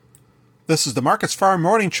This is the Markets Farm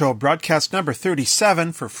Morning Show, broadcast number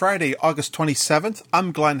 37 for Friday, August 27th.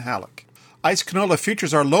 I'm Glenn Halleck. ICE canola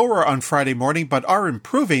futures are lower on Friday morning, but are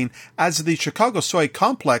improving as the Chicago soy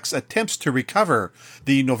complex attempts to recover.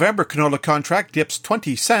 The November canola contract dips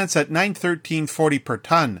 20 cents at $913.40 per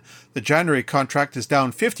ton. The January contract is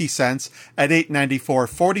down 50 cents at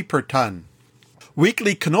 $894.40 per ton.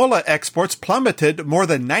 Weekly canola exports plummeted more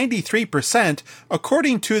than 93%,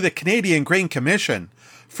 according to the Canadian Grain Commission.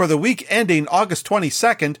 For the week ending August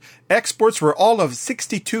 22nd, exports were all of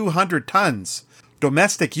 6,200 tons.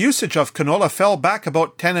 Domestic usage of canola fell back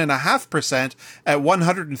about 10.5% at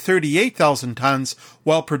 138,000 tons,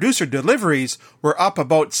 while producer deliveries were up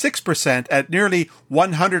about 6% at nearly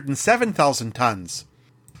 107,000 tons.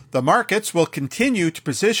 The markets will continue to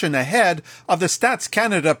position ahead of the Stats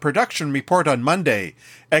Canada production report on Monday.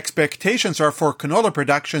 Expectations are for canola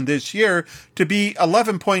production this year to be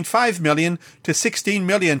 11.5 million to 16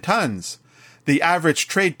 million tons. The average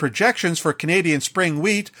trade projections for Canadian spring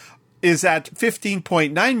wheat is at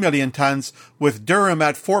 15.9 million tons, with Durham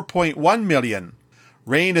at 4.1 million.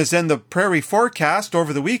 Rain is in the prairie forecast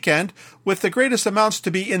over the weekend, with the greatest amounts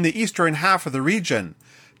to be in the eastern half of the region.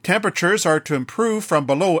 Temperatures are to improve from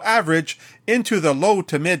below average into the low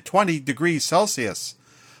to mid 20 degrees Celsius.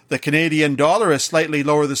 The Canadian dollar is slightly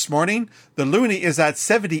lower this morning. The loonie is at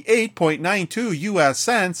 78.92 US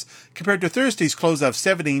cents compared to Thursday's close of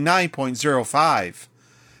 79.05.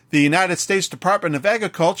 The United States Department of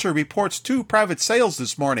Agriculture reports two private sales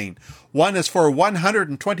this morning. One is for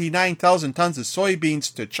 129,000 tons of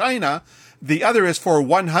soybeans to China. The other is for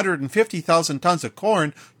 150,000 tons of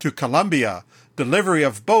corn to Colombia. Delivery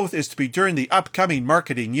of both is to be during the upcoming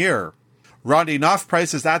marketing year. Rounding off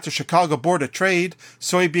prices at the Chicago Board of Trade,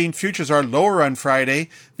 soybean futures are lower on Friday.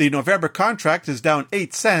 The November contract is down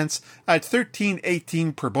 8 cents at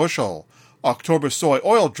 $13.18 per bushel. October soy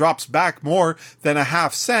oil drops back more than a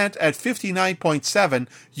half cent at 59.7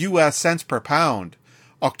 US cents per pound.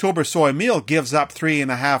 October soy meal gives up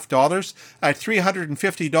 $3.50 at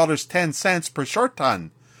 $350.10 per short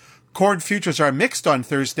ton. Corn futures are mixed on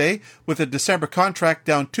Thursday, with the December contract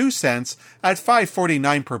down 2 cents at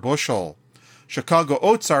 $5.49 per bushel. Chicago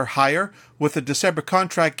oats are higher, with the December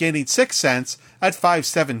contract gaining 6 cents at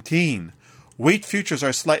 $5.17. Wheat futures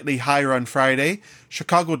are slightly higher on Friday.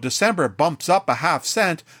 Chicago December bumps up a half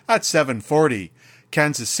cent at $7.40.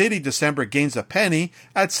 Kansas City December gains a penny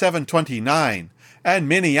at $7.29. And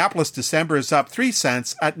Minneapolis December is up 3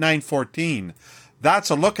 cents at $9.14.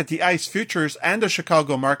 That's a look at the ICE futures and the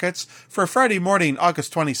Chicago markets for Friday morning,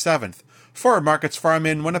 August 27th. For Markets Farm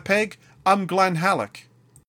in Winnipeg, I'm Glenn Halleck.